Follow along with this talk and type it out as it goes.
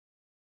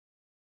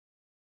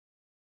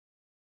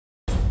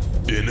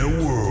In a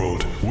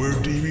world where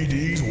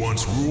DVDs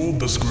once ruled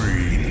the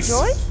screens,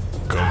 Joy?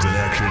 comes an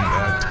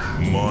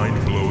action-packed,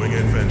 mind-blowing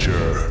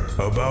adventure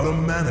about a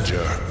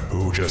manager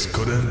who just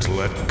couldn't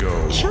let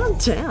go. Calm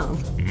down.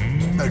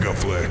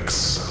 Megaflix,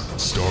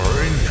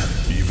 starring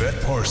Yvette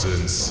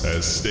Parsons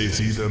as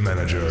Stacy the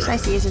manager.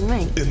 Stacey isn't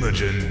me.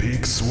 Imogen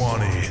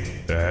Peake-Swanee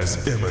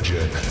as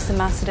Imogen. He's a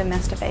master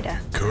masturbator.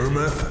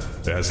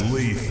 Kermith as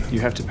Leith. You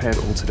have to pay it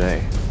all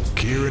today.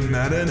 Kieran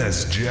Madden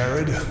as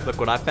Jared. Look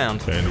what I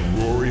found. And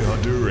Rory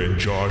Hunter and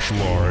Josh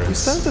Lawrence You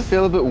starting to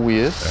feel a bit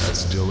weird.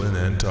 as Dylan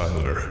and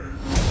Tyler.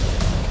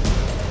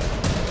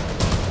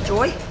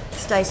 Joy?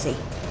 Stacey.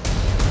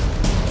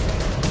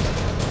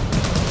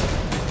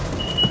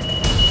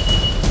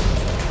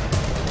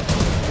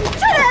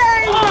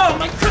 Oh,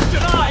 my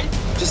kryptonite!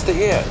 Just the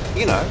hair,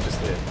 you know,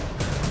 just there.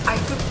 I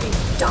could be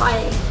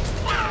dying.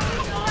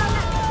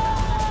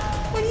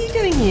 What are you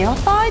doing here? I'll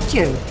find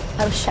you.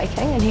 I was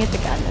shaking and he had the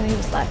gun and he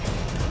was like,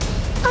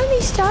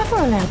 Only staff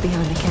are allowed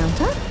behind the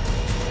counter.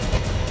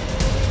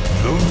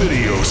 The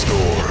Video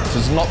Store. This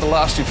is not the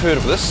last you've heard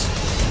of this.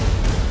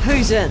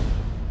 Who's in?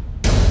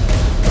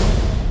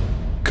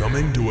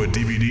 Coming to a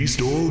DVD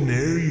store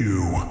near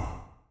you.